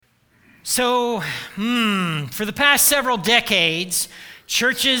So, for the past several decades,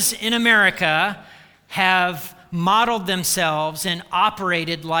 churches in America have modeled themselves and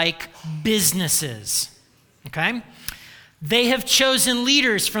operated like businesses, okay? They have chosen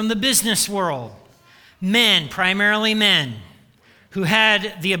leaders from the business world, men, primarily men, who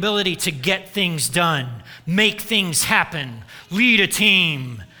had the ability to get things done, make things happen, lead a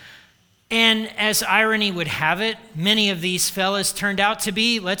team. And as irony would have it, many of these fellas turned out to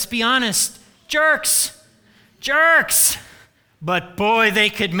be, let's be honest, jerks. But boy, they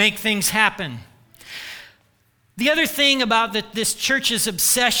could make things happen. The other thing about this church's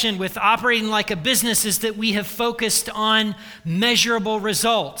obsession with operating like a business is that we have focused on measurable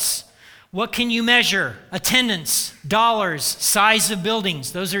results. What can you measure? Attendance, dollars, size of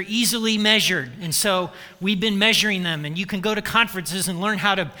buildings. Those are easily measured. And so we've been measuring them. And you can go to conferences and learn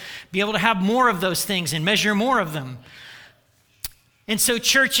how to be able to have more of those things and measure more of them. And so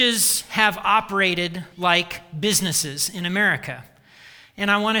churches have operated like businesses in America. And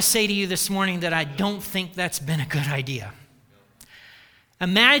I want to say to you this morning that I don't think that's been a good idea.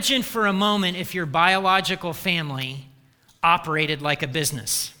 Imagine for a moment if your biological family operated like a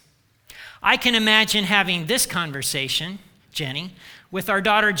business. I can imagine having this conversation, Jenny, with our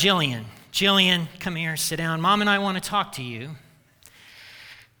daughter Jillian. Jillian, come here, sit down. Mom and I want to talk to you.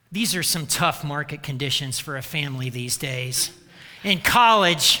 These are some tough market conditions for a family these days. And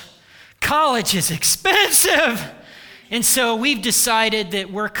college is expensive. And so we've decided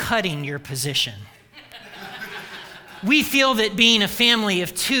that we're cutting your position. We feel that being a family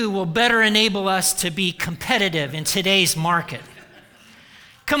of two will better enable us to be competitive in today's market.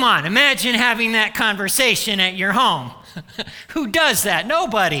 Come on, imagine having that conversation at your home. Who does that?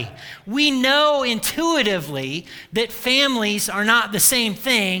 Nobody. We know intuitively that families are not the same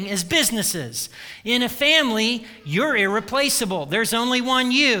thing as businesses. In a family, you're irreplaceable. There's only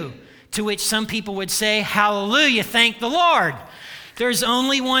one you, to which some people would say, hallelujah, thank the Lord. There's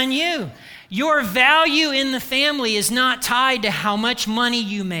only one you. Your value in the family is not tied to how much money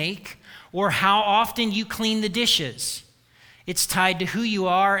you make or how often you clean the dishes. It's tied to who you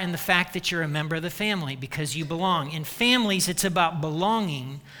are and the fact that you're a member of the family because you belong. In families, it's about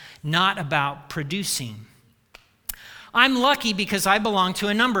belonging, not about producing. I'm lucky because I belong to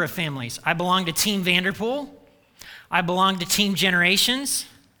a number of families. I belong to Team Vanderpool. I belong to Team Generations.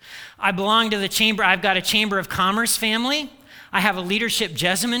 I belong to the chamber. I've got a Chamber of Commerce family. I have a Leadership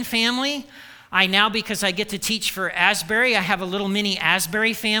Jessamine family. I now, because I get to teach for Asbury, I have a little mini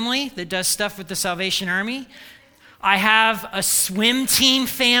Asbury family that does stuff with the Salvation Army. I have a swim team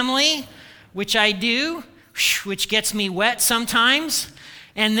family, which I do, which gets me wet sometimes.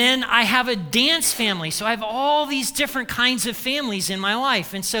 And then I have a dance family. So I have all these different kinds of families in my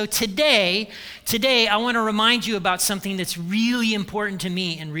life. And so today, I want to remind you about something that's really important to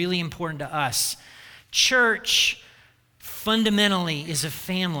me and really important to us. Church fundamentally is a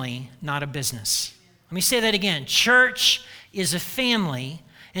family, not a business. Let me say that again. Church is a family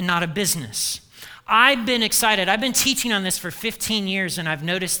and not a business. I've been excited. I've been teaching on this for 15 years, and I've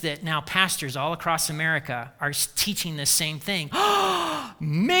noticed that now pastors all across America are teaching this same thing.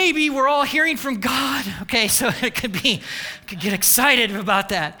 Maybe we're all hearing from God. Okay, so it could get excited about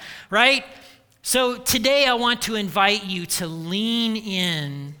that, right? So today I want to invite you to lean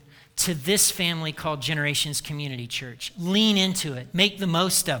in to this family called Generations Community Church. Lean into it. Make the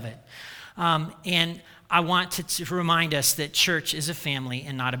most of it. And I want to remind us that church is a family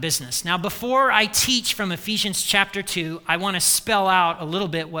and not a business. Now, before I teach from Ephesians chapter 2, I want to spell out a little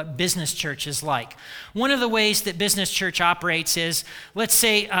bit what business church is like. One of the ways that business church operates is, let's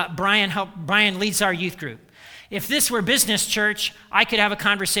say Brian leads our youth group. If this were business church, I could have a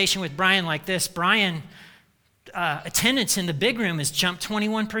conversation with Brian like this. Brian, attendance in the big room has jumped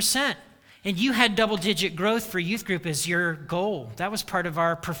 21%. And you had double-digit growth for youth group as your goal. That was part of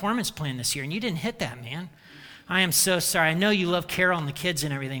our performance plan this year, and you didn't hit that, man. I am so sorry. I know you love Carol and the kids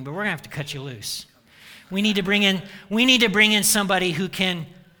and everything, but we're gonna have to cut you loose. We need to bring in somebody who can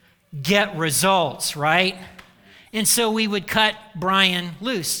get results, right? And so we would cut Brian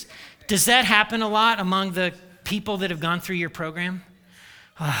loose. Does that happen a lot among the people that have gone through your program?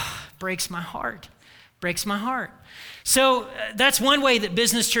 Breaks my heart. So that's one way that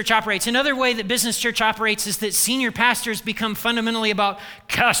business church operates. Another way that business church operates is that senior pastors become fundamentally about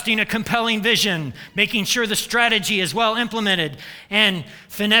casting a compelling vision, making sure the strategy is well implemented, and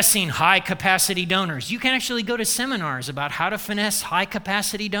finessing high-capacity donors. You can actually go to seminars about how to finesse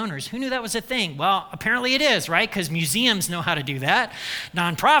high-capacity donors. Who knew that was a thing? Well, apparently it is, right? Because museums know how to do that.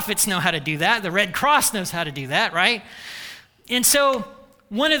 Nonprofits know how to do that. The Red Cross knows how to do that, right? And so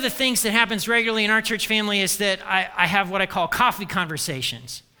one of the things that happens regularly in our church family is that I have what I call coffee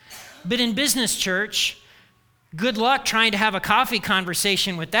conversations. But in business church, good luck trying to have a coffee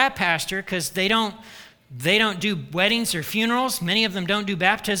conversation with that pastor, because they don't do weddings or funerals. Many of them don't do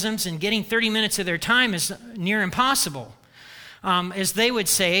baptisms, and getting 30 minutes of their time is near impossible. As they would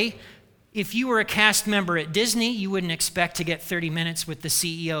say, if you were a cast member at Disney, you wouldn't expect to get 30 minutes with the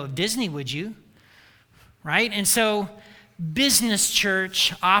CEO of Disney, would you? Right? And so business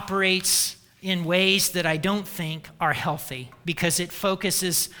church operates in ways that I don't think are healthy, because it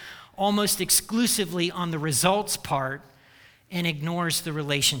focuses almost exclusively on the results part and ignores the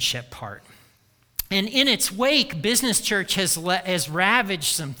relationship part. And in its wake, business church has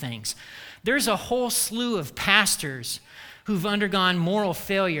ravaged some things. There's a whole slew of pastors who've undergone moral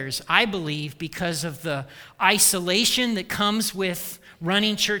failures, I believe, because of the isolation that comes with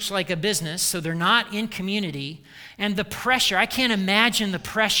running church like a business, so they're not in community, and the pressure. I can't imagine the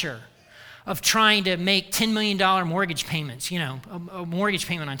pressure of trying to make $10 million mortgage payments, a mortgage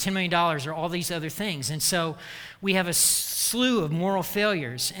payment on $10 million or all these other things. And so we have a slew of moral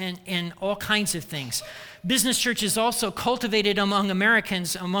failures and all kinds of things. Business church is also cultivated among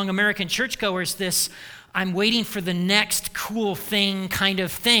Americans, among American churchgoers, this I'm waiting for the next cool thing kind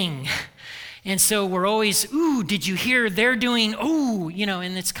of thing. And so we're always, ooh, did you hear they're doing, ooh,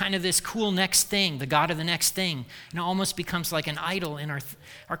 and it's kind of this cool next thing, the God of the next thing. And it almost becomes like an idol in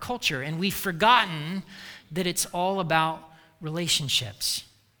our culture. And we've forgotten that it's all about relationships.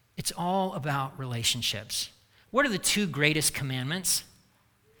 It's all about relationships. What are the two greatest commandments?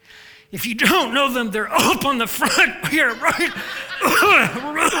 If you don't know them, they're up on the front here, right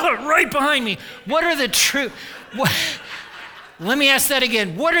behind me. What are the true... Let me ask that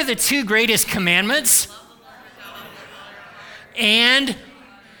again. What are the two greatest commandments? And,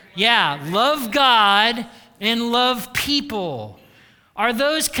 love God and love people. Are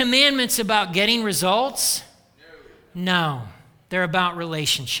those commandments about getting results? No, they're about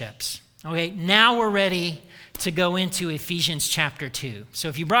relationships. Okay, now we're ready to go into Ephesians chapter 2. So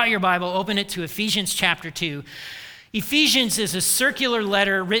if you brought your Bible, open it to Ephesians chapter 2. Ephesians is a circular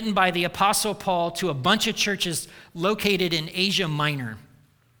letter written by the Apostle Paul to a bunch of churches located in Asia Minor.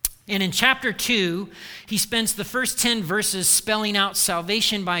 And in chapter 2, he spends the first 10 verses spelling out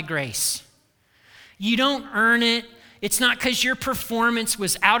salvation by grace. You don't earn it. It's not because your performance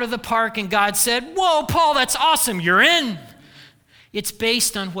was out of the park and God said, whoa, Paul, that's awesome, you're in. It's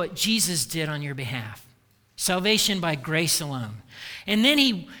based on what Jesus did on your behalf. Salvation by grace alone. And then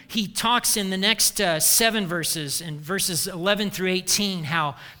he talks in the next 7 verses, in verses 11 through 18,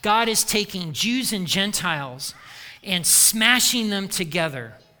 how God is taking Jews and Gentiles and smashing them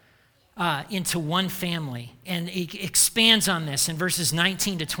together into one family. And he expands on this in verses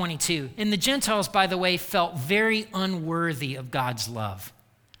 19 to 22. And the Gentiles, by the way, felt very unworthy of God's love.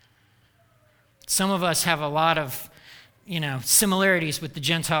 Some of us have a lot of, similarities with the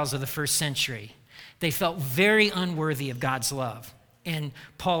Gentiles of the first century. They felt very unworthy of God's love. And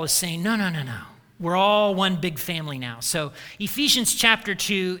Paul is saying, no. We're all one big family now. So Ephesians chapter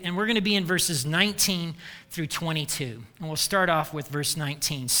 2, and we're going to be in verses 19 through 22. And we'll start off with verse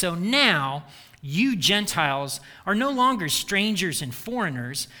 19. So now you Gentiles are no longer strangers and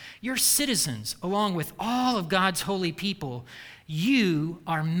foreigners. You're citizens along with all of God's holy people. You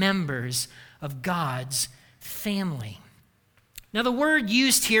are members of God's family. Now, the word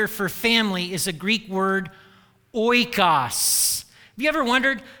used here for family is a Greek word, oikos. Have you ever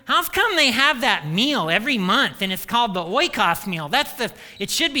wondered, how come they have that meal every month and it's called the oikos meal? It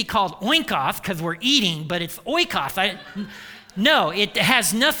should be called oinkos because we're eating, but it's oikos. No, it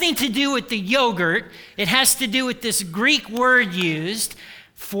has nothing to do with the yogurt. It has to do with this Greek word used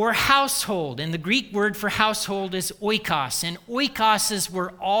for household. And the Greek word for household is oikos. And oikoses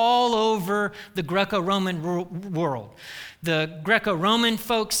were all over the Greco-Roman world. The Greco-Roman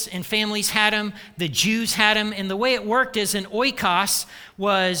folks and families had them. The Jews had them. And the way it worked is an oikos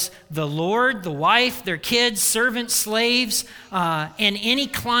was the Lord, the wife, their kids, servants, slaves, and any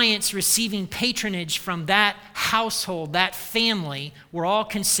clients receiving patronage from that household, that family, were all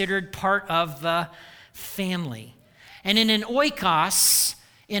considered part of the family. And in an oikos,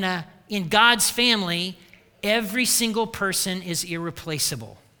 in God's family, every single person is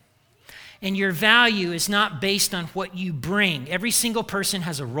irreplaceable. And your value is not based on what you bring. Every single person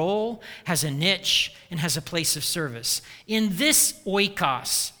has a role, has a niche, and has a place of service. In this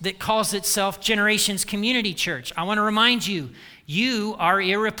oikos that calls itself Generations Community Church, I want to remind you, you are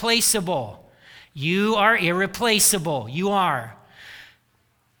irreplaceable. You are irreplaceable. You are.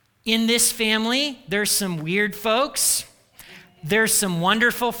 In this family, there's some weird folks. There's some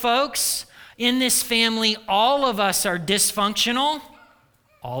wonderful folks. In this family, all of us are dysfunctional.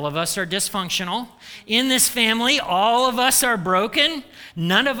 All of us are dysfunctional. In this family, all of us are broken.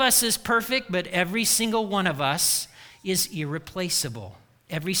 None of us is perfect, but every single one of us is irreplaceable.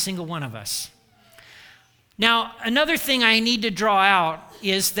 Every single one of us. Now, another thing I need to draw out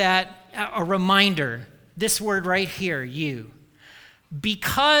is that a reminder, this word right here, you.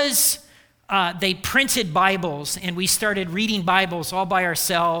 Because they printed Bibles and we started reading Bibles all by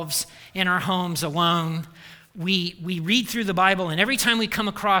ourselves in our homes alone, we read through the Bible, and every time we come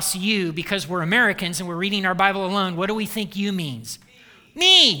across you, because we're Americans and we're reading our Bible alone, what do we think you means?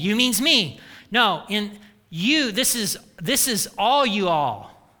 Me. You means me. No, in you, this is all you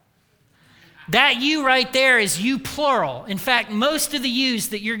all. That you right there is you plural. In fact, most of the yous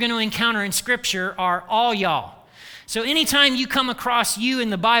that you're going to encounter in Scripture are all y'all. So anytime you come across you in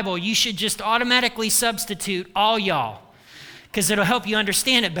the Bible, you should just automatically substitute all y'all, because it'll help you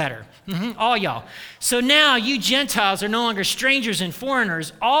understand it better. All y'all. So now you Gentiles are no longer strangers and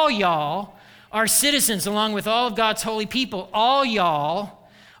foreigners. All y'all are citizens along with all of God's holy people. All y'all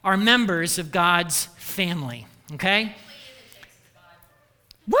are members of God's family. Okay?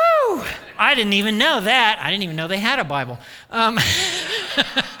 Woo! I didn't even know that. I didn't even know they had a Bible.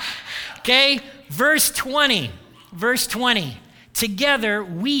 Okay? Verse 20. Verse 20. Together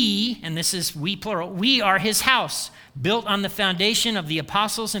we, and this is we plural, we are his house, built on the foundation of the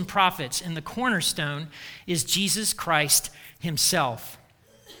apostles and prophets, and the cornerstone is Jesus Christ himself.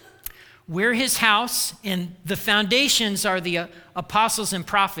 We're his house, and the foundations are the apostles and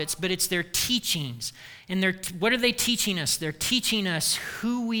prophets, but it's their teachings. And what are they teaching us? They're teaching us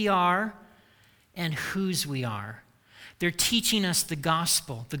who we are and whose we are. They're teaching us the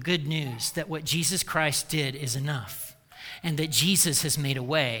gospel, the good news, that what Jesus Christ did is enough, and that Jesus has made a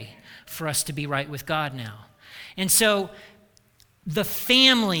way for us to be right with God now. And so the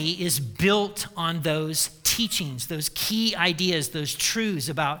family is built on those teachings, those key ideas, those truths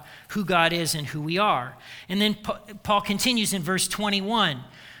about who God is and who we are. And then Paul continues in verse 21,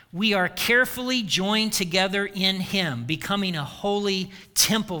 we are carefully joined together in him, becoming a holy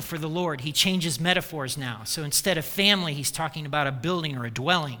temple for the Lord. He changes metaphors now. So instead of family, he's talking about a building or a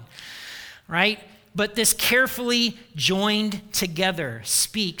dwelling, right? But this carefully joined together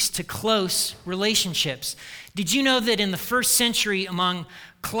speaks to close relationships. Did you know that in the first century, among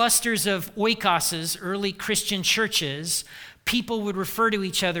clusters of oikoses, early Christian churches, people would refer to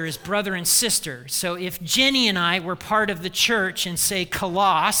each other as brother and sister? So if Jenny and I were part of the church in, say,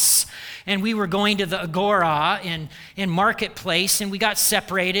 Colossus, and we were going to the Agora in Marketplace, and we got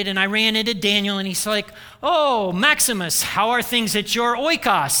separated, and I ran into Daniel, and he's like, oh, Maximus, how are things at your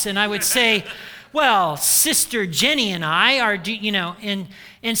oikos? And I would say, well, Sister Jenny and I are,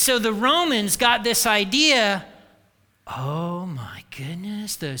 and so the Romans got this idea, oh my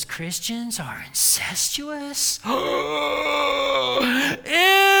goodness, those Christians are incestuous. Ew!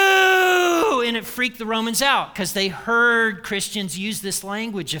 And it freaked the Romans out because they heard Christians use this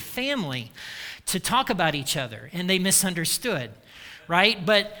language of family to talk about each other, and they misunderstood, right?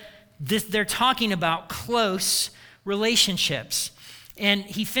 But they're talking about close relationships. And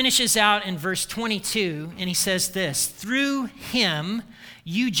he finishes out in verse 22, and he says this, through him,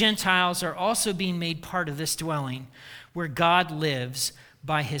 you Gentiles are also being made part of this dwelling where God lives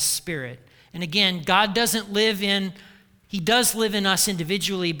by his Spirit. And again, God doesn't live in, he does live in us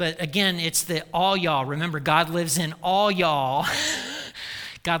individually, but again, it's the all y'all. Remember, God lives in all y'all.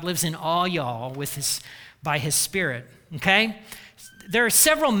 God lives in all y'all by his Spirit, okay? There are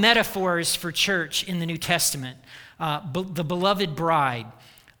several metaphors for church in the New Testament. The beloved bride,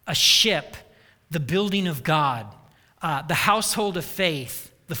 a ship, the building of God, the household of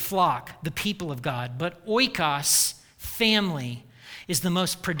faith, the flock, the people of God. But oikos, family, is the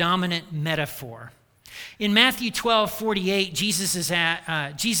most predominant metaphor. In Matthew 12:48, Jesus is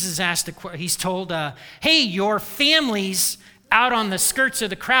asked, he's told, hey, your family's out on the skirts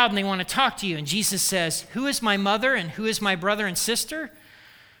of the crowd and they want to talk to you. And Jesus says, who is my mother and who is my brother and sister?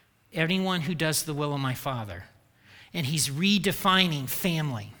 Anyone who does the will of my Father. And he's redefining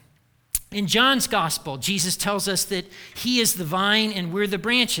family. In John's gospel, Jesus tells us that he is the vine and we're the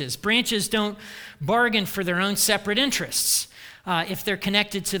branches. Branches don't bargain for their own separate interests. If they're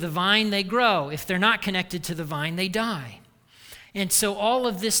connected to the vine, they grow. If they're not connected to the vine, they die. And so all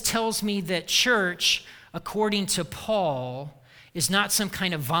of this tells me that church, according to Paul, is not some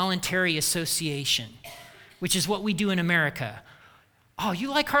kind of voluntary association, which is what we do in America. Oh,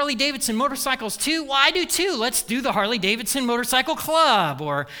 you like Harley-Davidson motorcycles too? Well, I do too. Let's do the Harley-Davidson Motorcycle Club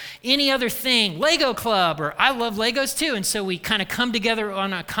or any other thing, Lego Club, or I love Legos too. And so we kind of come together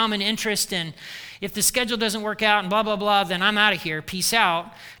on a common interest, and if the schedule doesn't work out and blah, blah, blah, then I'm out of here. Peace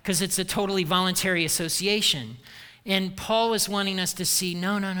out, because it's a totally voluntary association. And Paul is wanting us to see,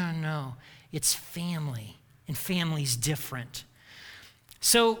 no. It's family, and family's different.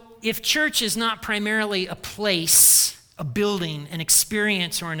 So if church is not primarily a place, a building, an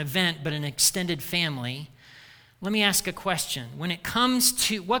experience, or an event, but an extended family, let me ask a question. What comes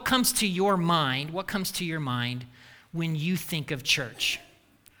to your mind when you think of church?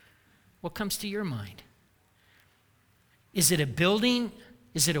 What comes to your mind? Is it a building?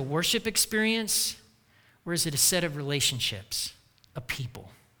 Is it a worship experience? Or is it a set of relationships, a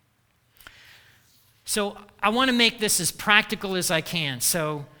people? So I want to make this as practical as I can.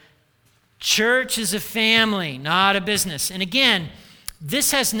 So church is a family, not a business. And again,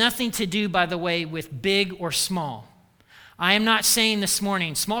 this has nothing to do, by the way, with big or small. I am not saying this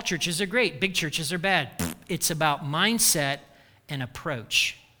morning, small churches are great, big churches are bad. It's about mindset and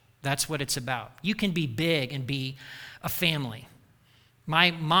approach. That's what it's about. You can be big and be a family.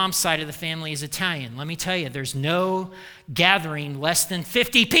 My mom's side of the family is Italian. Let me tell you, there's no gathering less than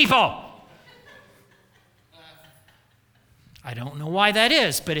 50 people. I don't know why that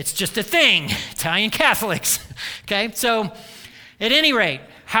is, but it's just a thing. Italian Catholics. Okay, so at any rate,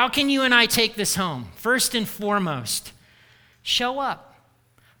 how can you and I take this home? First and foremost, show up.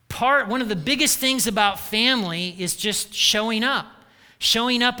 One of the biggest things about family is just showing up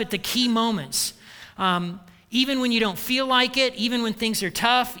at the key moments. Even when you don't feel like it, even when things are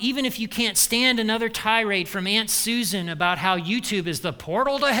tough, even if you can't stand another tirade from Aunt Susan about how YouTube is the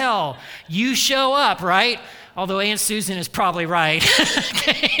portal to hell, you show up, right? Although Aunt Susan is probably right.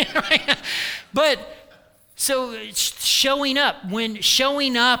 Okay, right? But so showing up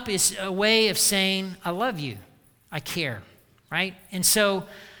is a way of saying, I love you, I care, right? And so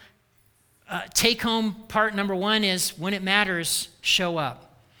take home part number one is when it matters, show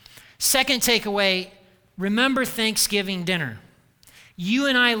up. Second takeaway, remember Thanksgiving dinner. You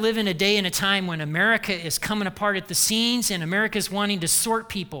and I live in a day and a time when America is coming apart at the seams and America's wanting to sort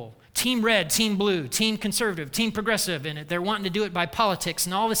people. Team red, team blue, team conservative, team progressive, and they're wanting to do it by politics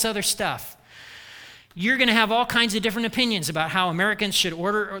and all this other stuff. You're going to have all kinds of different opinions about how Americans should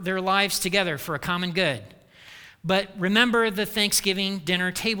order their lives together for a common good. But remember the Thanksgiving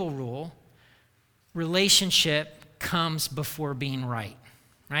dinner table rule. Relationship comes before being right?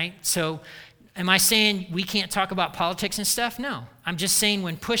 So am I saying we can't talk about politics and stuff? No. I'm just saying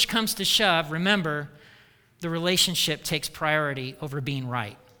when push comes to shove, remember the relationship takes priority over being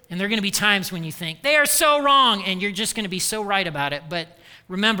right. And there are going to be times when you think, they are so wrong, and you're just going to be so right about it. But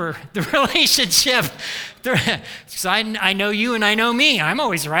remember, the relationship, because I know you and I know me. I'm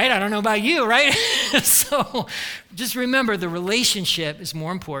always right. I don't know about you, right? So just remember, the relationship is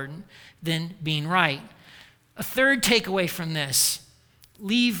more important than being right. A third takeaway from this,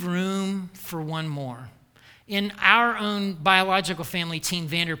 leave room for one more. In our own biological family, Team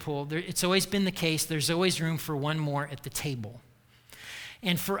Vanderpool, it's always been the case, there's always room for one more at the table.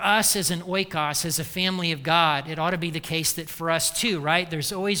 And for us as an oikos, as a family of God, it ought to be the case that for us too, right?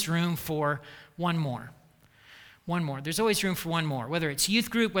 There's always room for one more. One more. There's always room for one more. Whether it's youth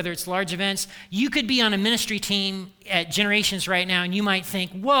group, whether it's large events. You could be on a ministry team at Generations right now, and you might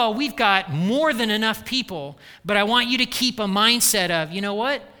think, whoa, we've got more than enough people, but I want you to keep a mindset of, you know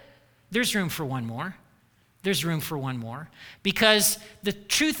what? There's room for one more. There's room for one more. Because the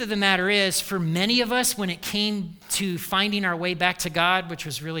truth of the matter is, for many of us, when it came to finding our way back to God, which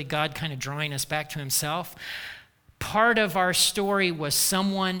was really God kind of drawing us back to himself, part of our story was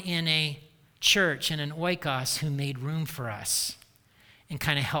someone in a church, in an oikos, who made room for us and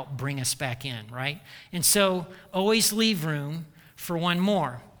kind of helped bring us back in, right? And so always leave room for one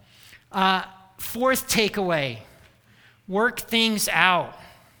more. Fourth takeaway, work things out.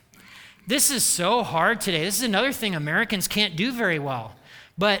 This is so hard today. This is another thing Americans can't do very well,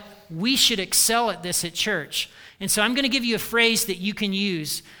 but we should excel at this at church. And so I'm going to give you a phrase that you can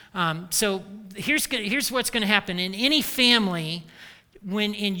use. So here's what's going to happen. In any family,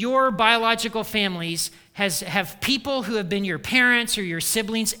 when in your biological families, have people who have been your parents or your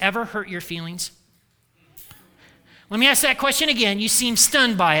siblings ever hurt your feelings? Let me ask that question again. You seem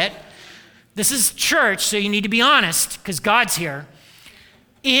stunned by it. This is church, so you need to be honest because God's here.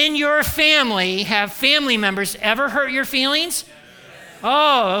 In your family, have family members ever hurt your feelings?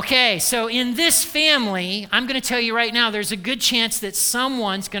 Oh, okay. So in this family, I'm going to tell you right now, there's a good chance that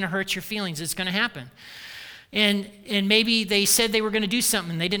someone's going to hurt your feelings. It's going to happen. And maybe they said they were going to do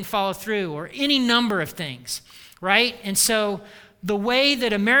something and they didn't follow through, or any number of things, right? And so the way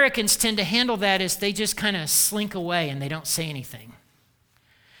that Americans tend to handle that is they just kind of slink away and they don't say anything.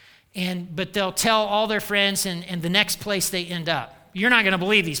 But they'll tell all their friends, and the next place they end up. You're not going to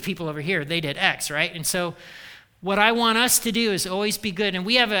believe these people over here. They did X, right? And so What I want us to do is always be good. And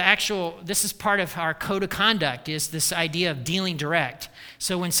we have this is part of our code of conduct, is this idea of dealing direct.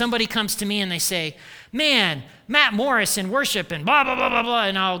 So when somebody comes to me and they say, man, Matt Morris in worship and blah, blah, blah, blah, blah,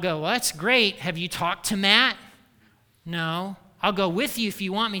 and I'll go, well, that's great. Have you talked to Matt? No. I'll go with you if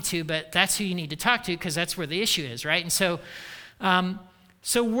you want me to, but that's who you need to talk to because that's where the issue is, right? And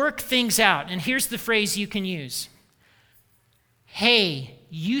so work things out. And here's the phrase you can use. Hey,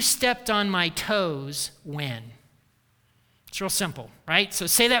 you stepped on my toes when? It's real simple, right? So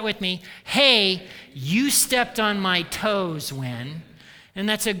say that with me. Hey, you stepped on my toes when? And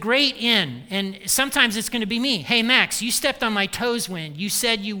that's a great in. And sometimes it's going to be me. Hey, Max, you stepped on my toes when? You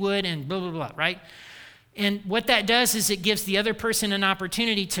said you would and blah, blah, blah, right? And what that does is it gives the other person an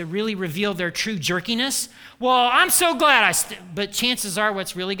opportunity to really reveal their true jerkiness. Well, I'm so glad but chances are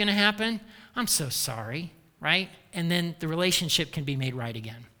what's really going to happen, I'm so sorry, right? And then the relationship can be made right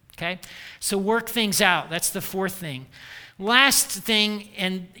again, okay? So work things out. That's the fourth thing. Last thing,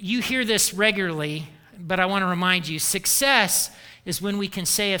 and you hear this regularly, but I want to remind you, success is when we can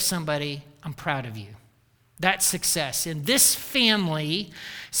say of somebody, I'm proud of you. That's success. In this family,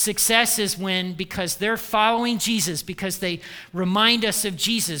 success is when, because they're following Jesus, because they remind us of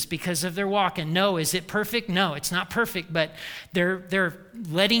Jesus, because of their walk. And no, is it perfect? No, it's not perfect, but they're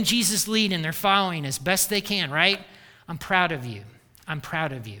letting Jesus lead and they're following as best they can, right? I'm proud of you. I'm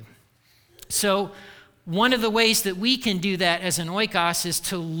proud of you. So one of the ways that we can do that as an oikos is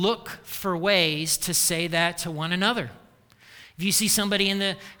to look for ways to say that to one another. If you see somebody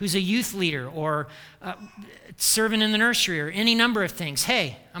who's a youth leader or serving in the nursery or any number of things,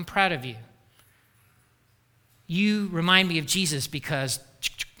 hey, I'm proud of you. You remind me of Jesus because,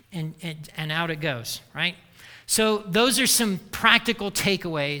 and out it goes, right? So those are some practical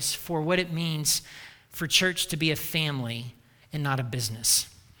takeaways for what it means for church to be a family and not a business.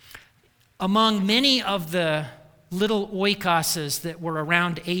 Among many of the little oikoses that were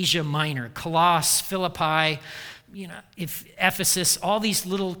around Asia Minor, Colossus, Philippi, Ephesus, all these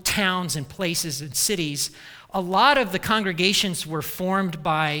little towns and places and cities, a lot of the congregations were formed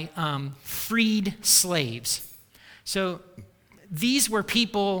by freed slaves. So these were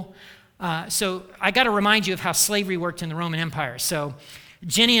people, so I got to remind you of how slavery worked in the Roman Empire. So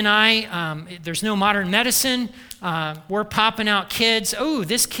Jenny and I, there's no modern medicine. We're popping out kids. Oh,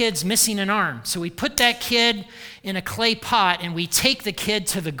 this kid's missing an arm. So we put that kid in a clay pot and we take the kid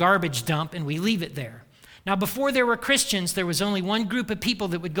to the garbage dump and we leave it there. Now, before there were Christians, there was only one group of people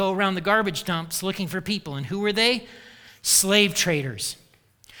that would go around the garbage dumps looking for people. And who were they? Slave traders.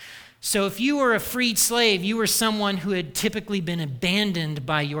 So if you were a freed slave, you were someone who had typically been abandoned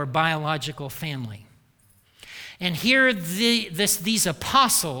by your biological family. And here these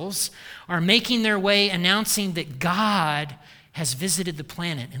apostles are making their way announcing that God has visited the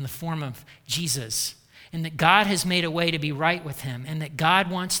planet in the form of Jesus, and that God has made a way to be right with him, and that God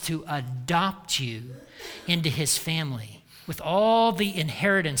wants to adopt you into his family with all the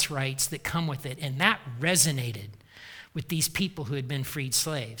inheritance rights that come with it. And that resonated with these people who had been freed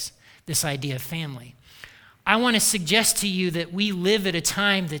slaves, this idea of family. I want to suggest to you that we live at a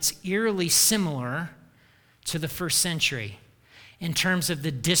time that's eerily similar to the first century in terms of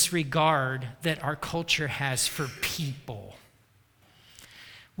the disregard that our culture has for people.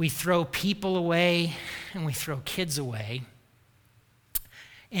 We throw people away and we throw kids away.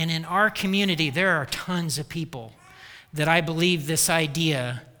 And in our community, there are tons of people that I believe this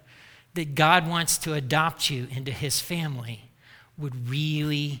idea that God wants to adopt you into his family would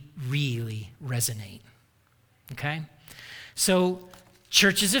really, really resonate. Okay? So,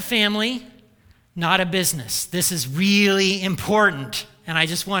 church is a family, not a business. This is really important. And I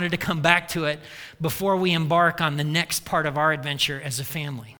just wanted to come back to it before we embark on the next part of our adventure as a family.